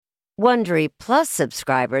Wondery Plus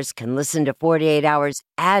subscribers can listen to 48 Hours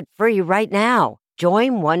ad-free right now.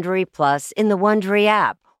 Join Wondery Plus in the Wondery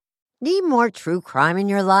app. Need more true crime in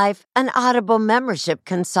your life? An Audible membership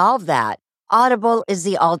can solve that. Audible is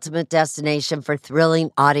the ultimate destination for thrilling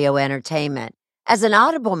audio entertainment. As an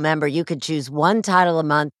Audible member, you can choose one title a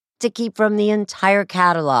month to keep from the entire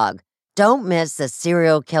catalog. Don't miss The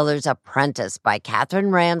Serial Killer's Apprentice by Katherine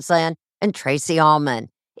Ramsland and Tracy Ullman.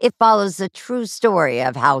 It follows the true story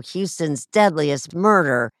of how Houston's deadliest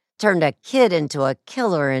murder turned a kid into a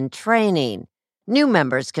killer in training. New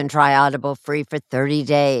members can try Audible free for 30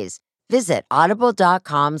 days. Visit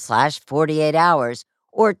audible.com/48 hours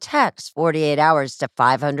or text 48 hours to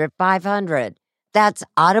 500-500. That's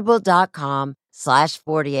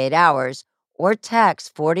audible.com/48 hours or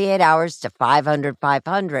text 48 hours to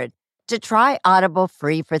 500-500 to try Audible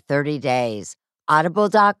free for 30 days.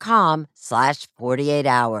 Audible.com/48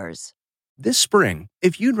 hours. This spring,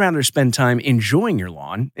 if you'd rather spend time enjoying your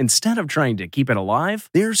lawn instead of trying to keep it alive,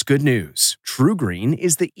 there's good news. True Green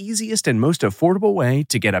is the easiest and most affordable way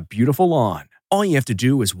to get a beautiful lawn. All you have to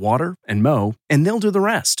do is water and mow, and they'll do the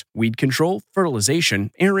rest. Weed control,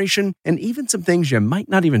 fertilization, aeration, and even some things you might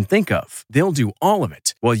not even think of. They'll do all of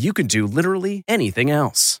it, while you can do literally anything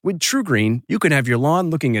else. With True Green, you can have your lawn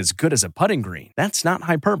looking as good as a putting green. That's not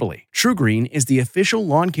hyperbole. True Green is the official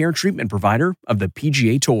lawn care treatment provider of the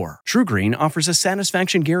PGA Tour. True Green offers a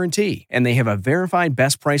satisfaction guarantee, and they have a verified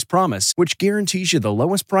best price promise, which guarantees you the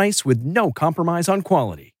lowest price with no compromise on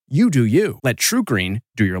quality. You do you. Let True Green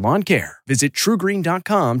do your lawn care. Visit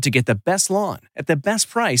TrueGreen.com to get the best lawn at the best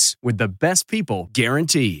price with the best people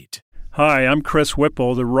guaranteed. Hi, I'm Chris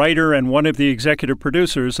Whipple, the writer and one of the executive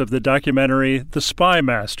producers of the documentary The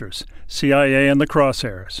Spymasters, CIA and the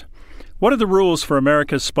Crosshairs. What are the rules for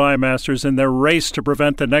America's spymasters in their race to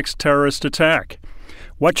prevent the next terrorist attack?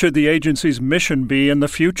 What should the agency's mission be in the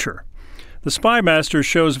future? The Spymasters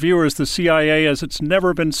shows viewers the CIA as it's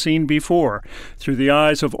never been seen before, through the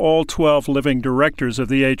eyes of all 12 living directors of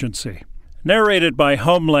the agency. Narrated by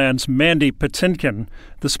Homeland's Mandy Patinkin,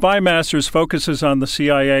 The Spymasters focuses on the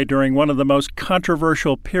CIA during one of the most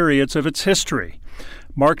controversial periods of its history,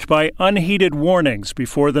 marked by unheeded warnings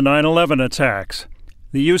before the 9/11 attacks,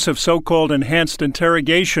 the use of so-called enhanced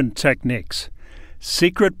interrogation techniques,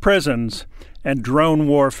 secret prisons, and drone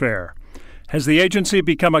warfare. Has the agency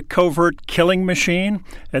become a covert killing machine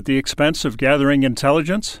at the expense of gathering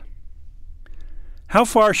intelligence? How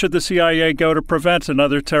far should the CIA go to prevent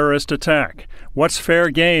another terrorist attack? What's fair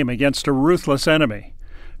game against a ruthless enemy?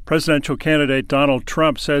 Presidential candidate Donald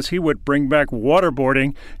Trump says he would bring back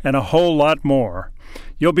waterboarding and a whole lot more.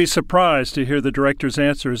 You'll be surprised to hear the director's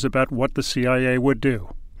answers about what the CIA would do.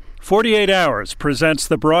 48 Hours presents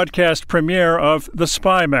the broadcast premiere of The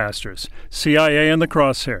Spymasters, CIA and the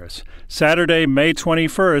Crosshairs, Saturday, May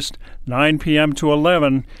 21st, 9 p.m. to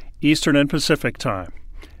 11 Eastern and Pacific Time.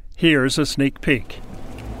 Here's a sneak peek.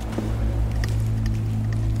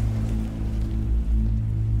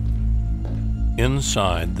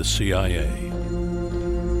 Inside the CIA.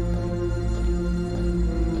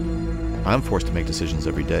 I'm forced to make decisions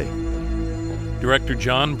every day. Director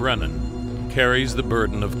John Brennan carries the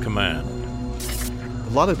burden of command.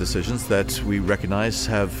 A lot of decisions that we recognize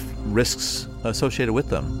have risks associated with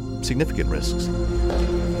them, significant risks.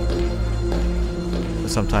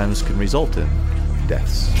 Sometimes can result in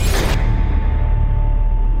deaths.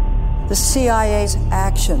 The CIA's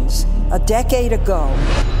actions a decade ago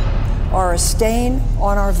are a stain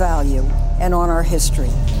on our value and on our history.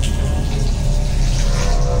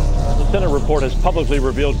 The Senate report has publicly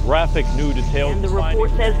revealed graphic new details. And the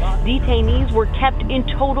report says detainees were kept in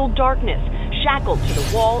total darkness, shackled to the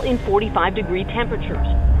wall in 45-degree temperatures.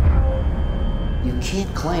 You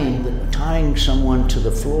can't claim that tying someone to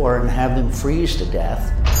the floor and have them freeze to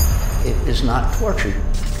death is not torture.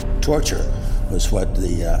 Torture was what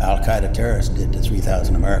the al-Qaeda terrorists did to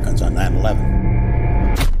 3,000 Americans on 9/11.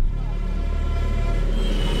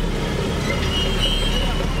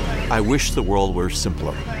 I wish the world were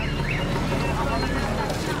simpler.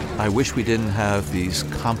 I wish we didn't have these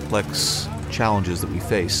complex challenges that we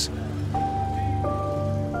face.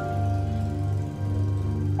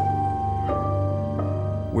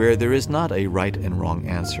 Where there is not a right and wrong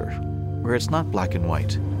answer, where it's not black and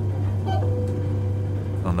white.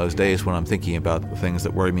 On those days when I'm thinking about the things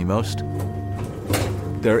that worry me most,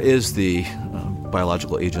 there is the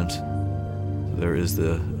biological agent, there is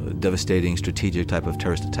the devastating strategic type of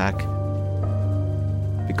terrorist attack,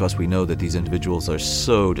 because we know that these individuals are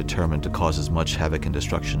so determined to cause as much havoc and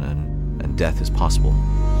destruction and death as possible.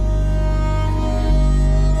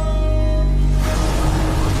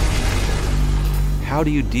 How do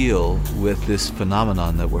you deal with this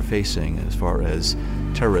phenomenon that we're facing as far as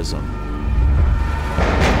terrorism?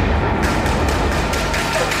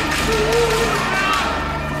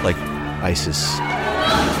 Like ISIS.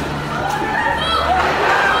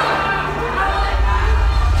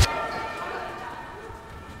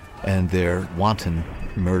 And their wanton,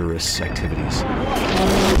 murderous activities.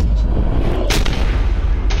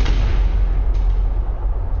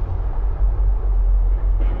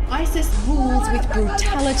 ISIS rules with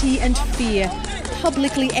brutality and fear,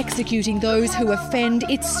 publicly executing those who offend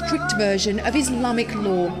its strict version of Islamic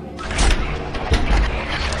law.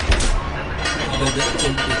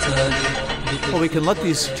 Well, we can let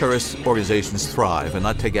these terrorist organizations thrive and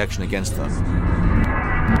not take action against them.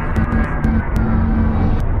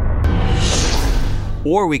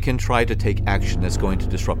 Or we can try to take action that's going to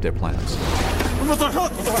disrupt their plans.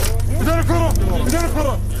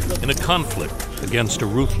 In a conflict against a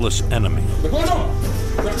ruthless enemy,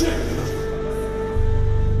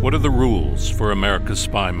 what are the rules for America's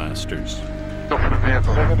Spymasters?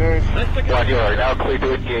 You are now clear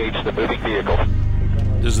to engage the moving vehicle.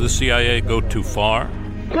 Does the CIA go too far?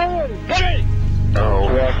 No.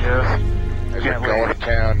 You're going to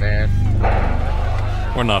town,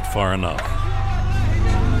 man. Or not far enough?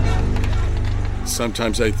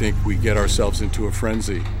 Sometimes I think we get ourselves into a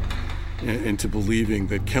frenzy, into believing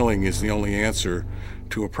that killing is the only answer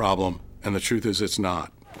to a problem, and the truth is it's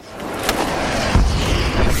not.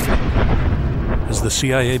 Has the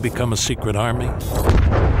CIA become a secret army?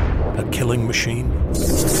 A killing machine?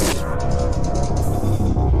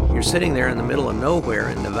 You're sitting there in the middle of nowhere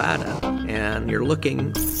in Nevada, and you're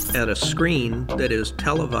looking at a screen that is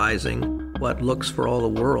televising what looks for all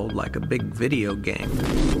the world like a big video game,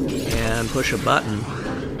 and push a button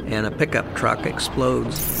and a pickup truck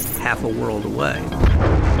explodes half a world away.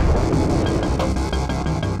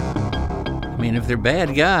 I mean, if they're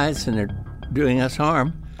bad guys and they're doing us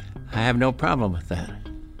harm, I have no problem with that.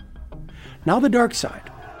 Now the dark side.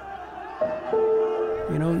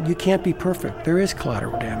 You know, you can't be perfect. There is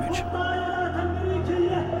collateral damage.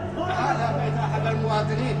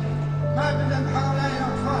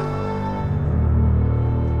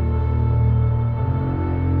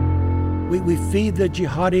 We feed the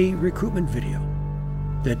jihadi recruitment video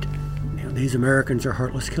that these Americans are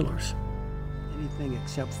heartless killers. Anything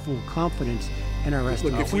except full confidence in our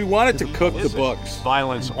estimate. Look, if we wanted to cook the books,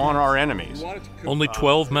 violence on our enemies. Only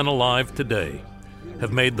 12 men alive today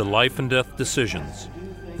have made the life and death decisions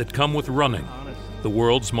that come with running the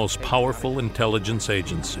world's most powerful intelligence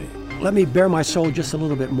agency. Let me bare my soul just a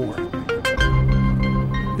little bit more.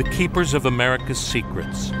 The keepers of America's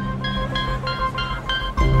secrets.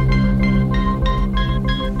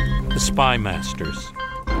 The Spymasters.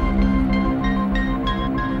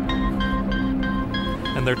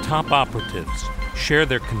 And their top operatives share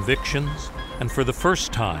their convictions and, for the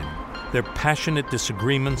first time, their passionate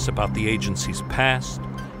disagreements about the agency's past,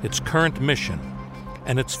 its current mission,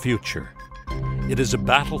 and its future. It is a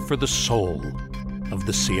battle for the soul of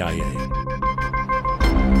the CIA.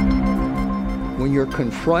 When you're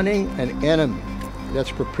confronting an enemy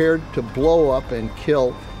that's prepared to blow up and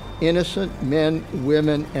kill innocent men,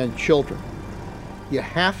 women, and children, you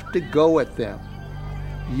have to go at them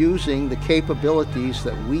using the capabilities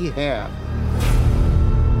that we have.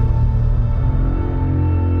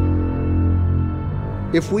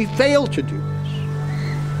 If we fail to do this,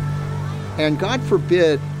 and God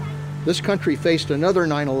forbid this country faced another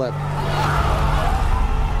 9/11,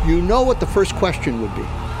 you know what the first question would be.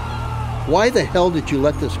 Why the hell did you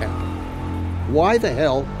let this happen? Why the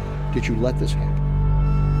hell did you let this happen?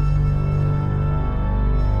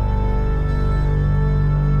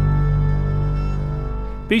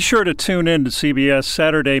 Be sure to tune in to CBS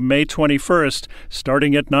Saturday, May 21st,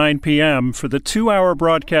 starting at 9 p.m. for the 2-hour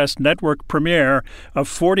broadcast network premiere of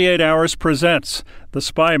 48 Hours Presents, The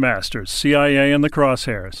Spymasters, CIA and the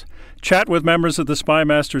Crosshairs. Chat with members of the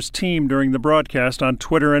Spymasters team during the broadcast on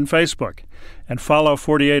Twitter and Facebook, and follow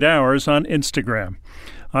 48 Hours on Instagram.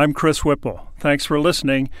 I'm Chris Whipple. Thanks for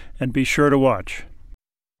listening, and be sure to watch.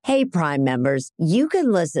 Hey, Prime members, you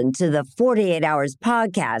can listen to the 48 Hours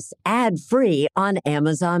podcast ad-free on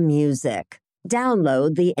Amazon Music.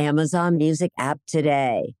 Download the Amazon Music app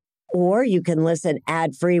today. Or you can listen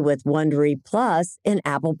ad-free with Wondery Plus in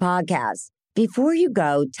Apple Podcasts. Before you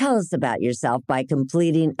go, tell us about yourself by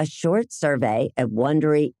completing a short survey at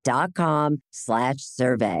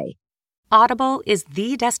Wondery.com/survey. Audible is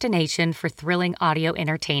the destination for thrilling audio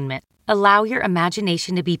entertainment. Allow your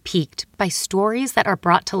imagination to be piqued by stories that are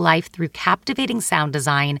brought to life through captivating sound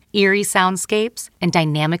design, eerie soundscapes, and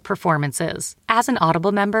dynamic performances. As an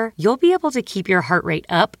Audible member, you'll be able to keep your heart rate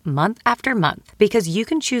up month after month because you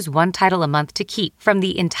can choose one title a month to keep from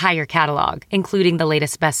the entire catalog, including the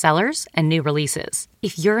latest bestsellers and new releases.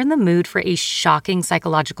 If you're in the mood for a shocking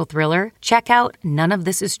psychological thriller, check out None of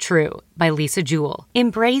This Is True by Lisa Jewell.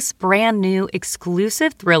 Embrace brand new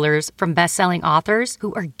exclusive thrillers from best-selling authors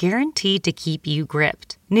who are guaranteed to keep you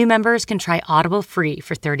gripped. New members can try Audible free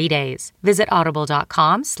for 30 days. Visit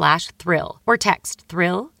audible.com/thrill or text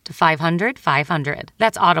thrill to 500-500.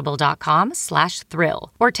 That's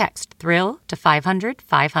audible.com/thrill or text thrill to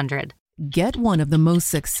 500-500. Get one of the most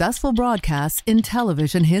successful broadcasts in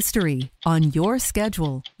television history on your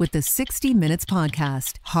schedule with the 60 Minutes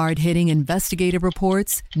Podcast. Hard-hitting investigative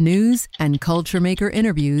reports, news, and culture maker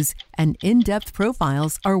interviews, and in-depth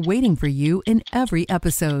profiles are waiting for you in every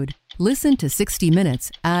episode. Listen to 60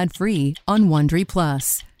 Minutes ad-free on Wondery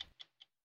Plus